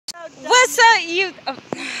What's up, you?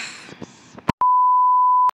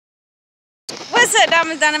 What's up,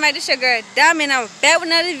 Diamonds Dynamite? This your girl Diamond. I'm back with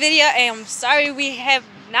another video, and I'm sorry we have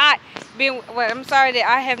not been. Well, I'm sorry that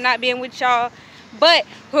I have not been with y'all. But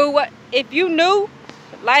if you new,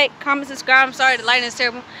 like, comment, subscribe. I'm sorry the lighting is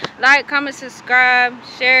terrible. Like, comment, subscribe,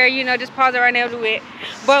 share. You know, just pause it right now, do it.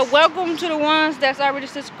 But welcome to the ones that's already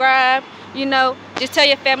subscribed. You know, just tell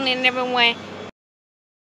your family and everyone.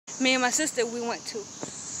 Me and my sister, we went to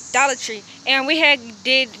Dollar Tree, and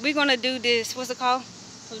we're gonna do this. What's it called?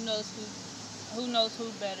 Who knows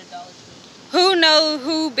who better Dollar Tree? Who knows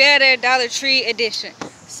who better Dollar Tree edition.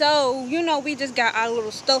 So you know, we just got our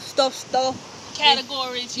little stuff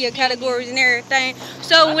Categories. Yeah, categories and everything.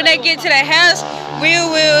 So when they get to the house, we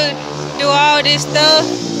will do all this stuff.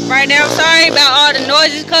 Right now, I'm sorry about all the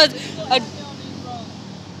noises,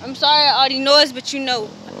 I'm sorry all the noise, but you know,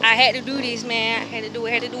 I had to do this, man. I had to do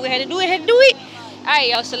it. Alright,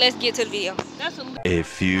 y'all, so let's get to the video. A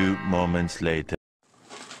few moments later.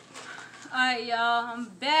 Alright, y'all, I'm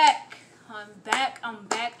back.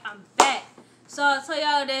 So I'll tell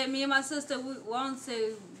y'all that me and my sister, we won't say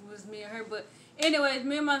it was me and her, but anyways,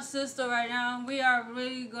 me and my sister right now, we are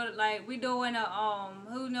really good. Like, we doing a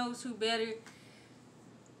who knows who better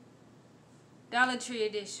Dollar Tree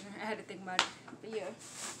edition. I had to think about it, but yeah.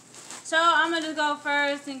 So I'm gonna just go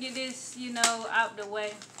first and get this, you know, out the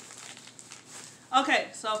way. Okay,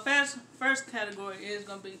 so first category is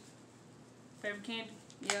gonna be favorite candy.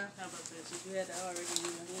 Yeah. How about that? Since you had that already.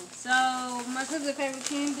 So my sister's favorite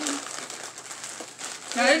candy.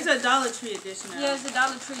 No, it's a Dollar Tree edition now. Yeah, it's a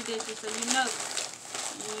Dollar Tree edition, so you know.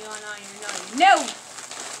 You know.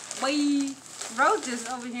 Boy, Rose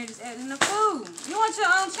just over here just adding the food. You want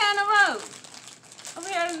your own channel, Rose? Over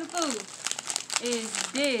here adding the food. Is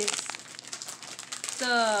this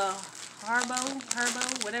the Herbo,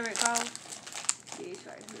 whatever it's called? This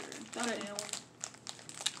right here. Okay.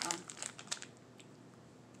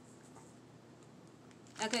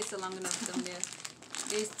 Okay, so long enough for them there.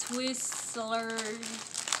 This Twizzlers.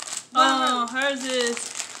 Hers is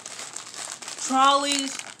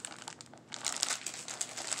Trolleys,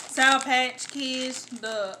 Sour Patch Kids,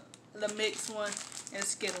 the mixed one, and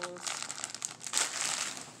Skittles.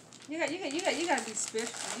 You gotta be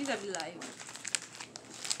special. You gotta be like.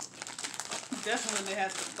 Definitely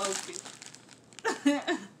has to both be.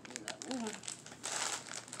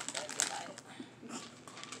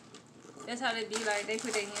 That's how they be like. They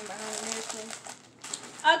put their hand behind the next thing.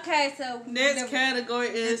 Okay, so next category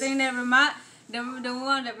is the thing that the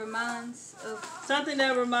one that reminds of something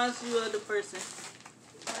that reminds you of the person.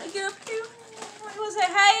 Get up here. You wanna say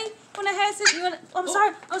hey? Wanna hey to I'm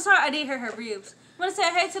sorry. I did hear her ribs. Wanna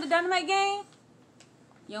say hey to the Dynamite gang?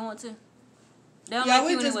 You don't want to? They don't like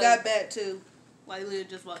we you just anyway. got back too. Like Leah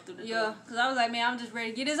just walked through the door. Yeah, cause I was like, man, I'm just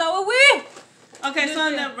ready to get this over with. Okay,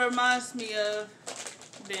 something that reminds me of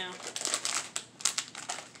them.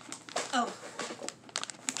 Oh.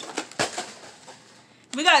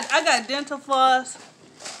 I got dental floss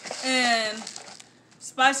and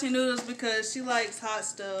spicy noodles because she likes hot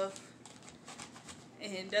stuff.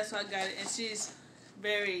 And that's why I got it. And she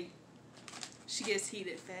gets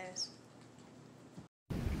heated fast.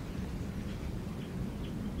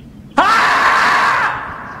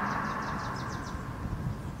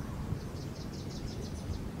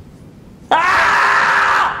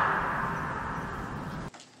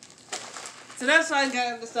 So that's why I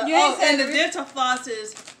got the stuff. Oh, and the dental floss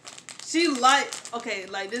is, like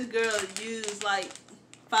this girl used like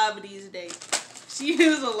 5 of these a day. She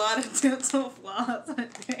used a lot of dental floss a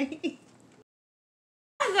day.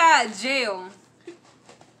 I got gel.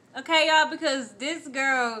 Okay, y'all, because this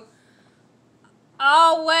girl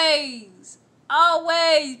always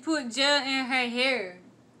put gel in her hair.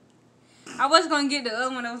 I was gonna get the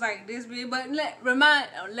other one that was like this big, but let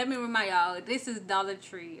me remind y'all, this is Dollar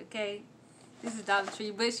Tree, okay? This is Dollar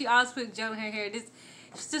Tree, but she always put gel in her hair. It's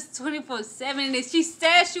just 24/7, and she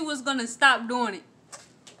said she was gonna stop doing it.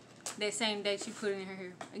 That same day she put it in her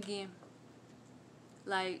hair again.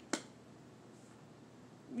 Like,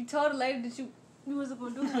 you told the lady that you wasn't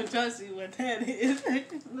gonna do it. I'm trying to see what that is.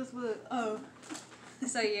 Let's look. Oh,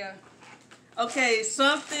 so yeah. Okay,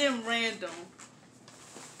 something random.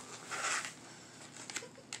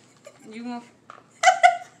 You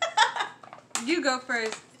go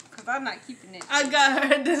first, cause I'm not keeping it. I got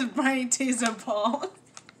her this brain teaser ball.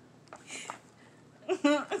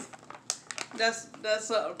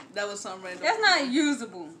 That was something random. That's not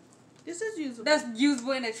usable. This is usable. That's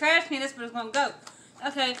usable in the trash can. That's where it's gonna go.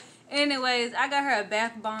 Okay. Anyways, I got her a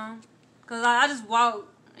bath bomb, cause I just walked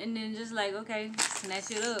and then just like, okay,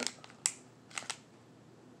 snatch it up.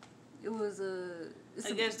 It was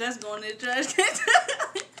I guess that's going in the trash can.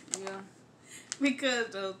 Yeah. Because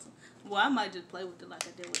those, well, I might just play with it like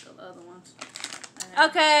I did with the other ones.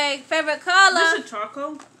 Okay, favorite color. This is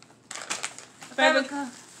charcoal. Favorite color.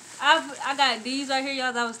 I got these right here,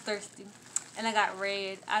 y'all. I was thirsty. And I got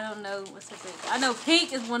red. I don't know what's the favorite. I know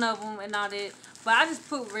pink is one of them and all that. But I just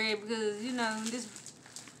put red because, you know,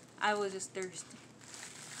 I was just thirsty.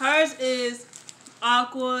 Hers is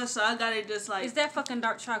aqua, so I got it just like... Is that fucking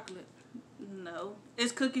dark chocolate? No.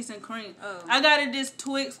 It's cookies and cream. Oh. I got it this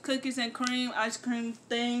Twix cookies and cream ice cream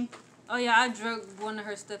thing. Oh, yeah, I drunk one of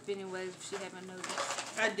her stuff anyways if she haven't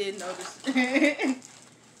noticed. I did notice.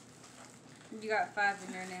 You got 5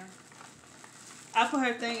 in there now. I put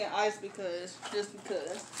her thing in ice just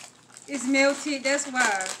because. It's melted, that's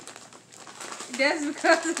why. That's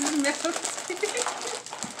because it's melted.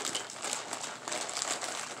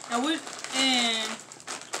 And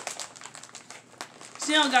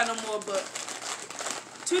she don't got no more but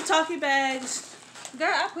 2 talkie bags.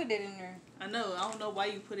 Girl, I put that in there. I know. I don't know why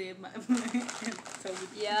you put it in my...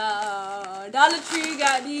 Yeah, Dollar Tree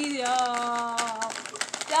got these, y'all.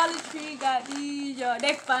 Dollar Tree got these, y'all.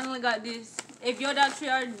 They finally got this. If your Dollar Tree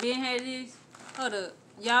already been had this, hold up.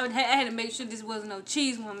 Y'all, I had to make sure this wasn't no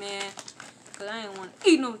cheese one, man. Because I didn't want to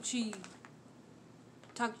eat no cheese.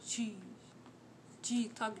 Talkie cheese. Cheese,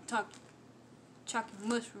 talkie. Chocolate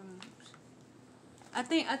mushrooms. I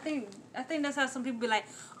think that's how some people be like,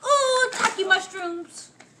 ooh, talkie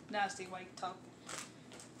mushrooms. Now I see why you talking.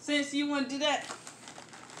 Since you want to do that,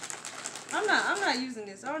 I'm not using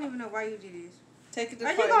this. I don't even know why you did this. take it to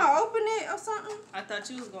Are play. you gonna open it or something? I thought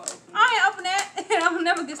you was gonna open it. I ain't open that. I'm gonna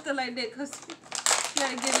never get stuff like that because you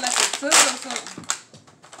gotta get like a foot or something.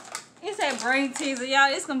 It's that brain teaser,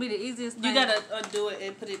 y'all. It's gonna be the easiest thing. You gotta undo it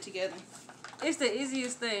and put it together. It's the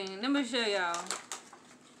easiest thing. Let me show y'all.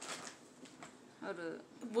 Hold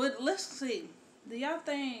up. Let's see. Do y'all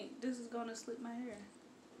think this is gonna slip my hair?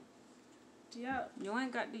 Do y'all? You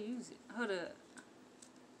ain't got to use it. Hold up.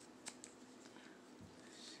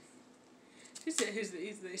 She said it's the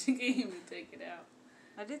easiest thing. She can't even take it out.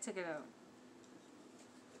 I did take it out.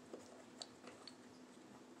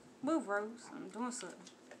 Move, Rose. I'm doing something.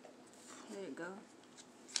 There you go.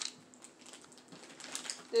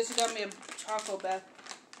 Then she got me a charcoal bath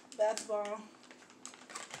bomb.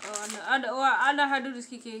 Oh, I know how to do this,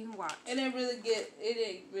 Kiki. Watch. It ain't really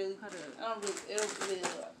Hold up.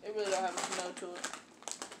 It really don't have a smell to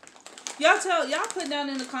it. Y'all put down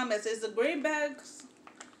in the comments, is the green bags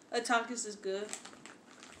of Takis is good?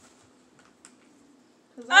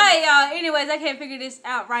 Alright, y'all. Anyways, I can't figure this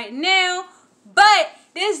out right now. But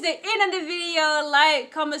this is the end of the video.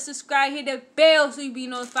 Like, comment, subscribe, hit the bell so you be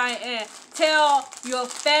notified. And tell your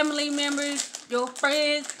family members, your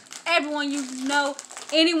friends, everyone you know,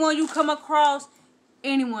 anyone you come across,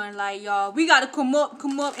 anyone. Like, y'all, we got to come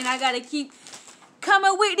up. And I got to keep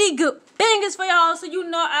coming with these good bangers for y'all. So you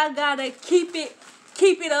know I got to keep it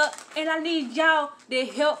up. And I need y'all to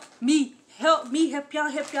help me. Help me.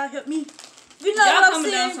 You know y'all what I'm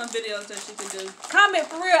comment saying? down some videos that you can do. Comment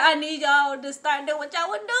for real. I need y'all to start doing what y'all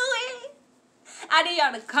were doing. I need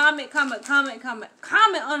y'all to comment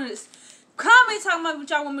on this. Comment talking about what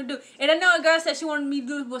y'all want me to do. And I know a girl said she wanted me to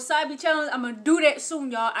do the wasabi challenge. I'm going to do that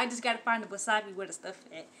soon, y'all. I just got to find the wasabi where the stuff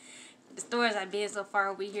at. The stores I've been so far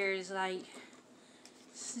over here is like...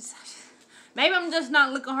 Maybe I'm just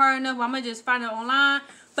not looking hard enough. I'm going to just find it online.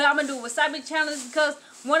 But I'm going to do a wasabi challenge because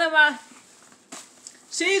one of my...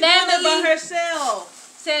 She's doing it by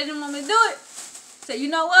herself. Said you want me to do it. Said, you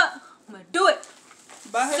know what? I'm going to do it.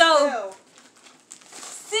 By herself.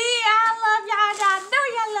 See, I love y'all. I know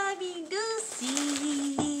y'all love me. Do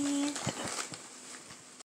see.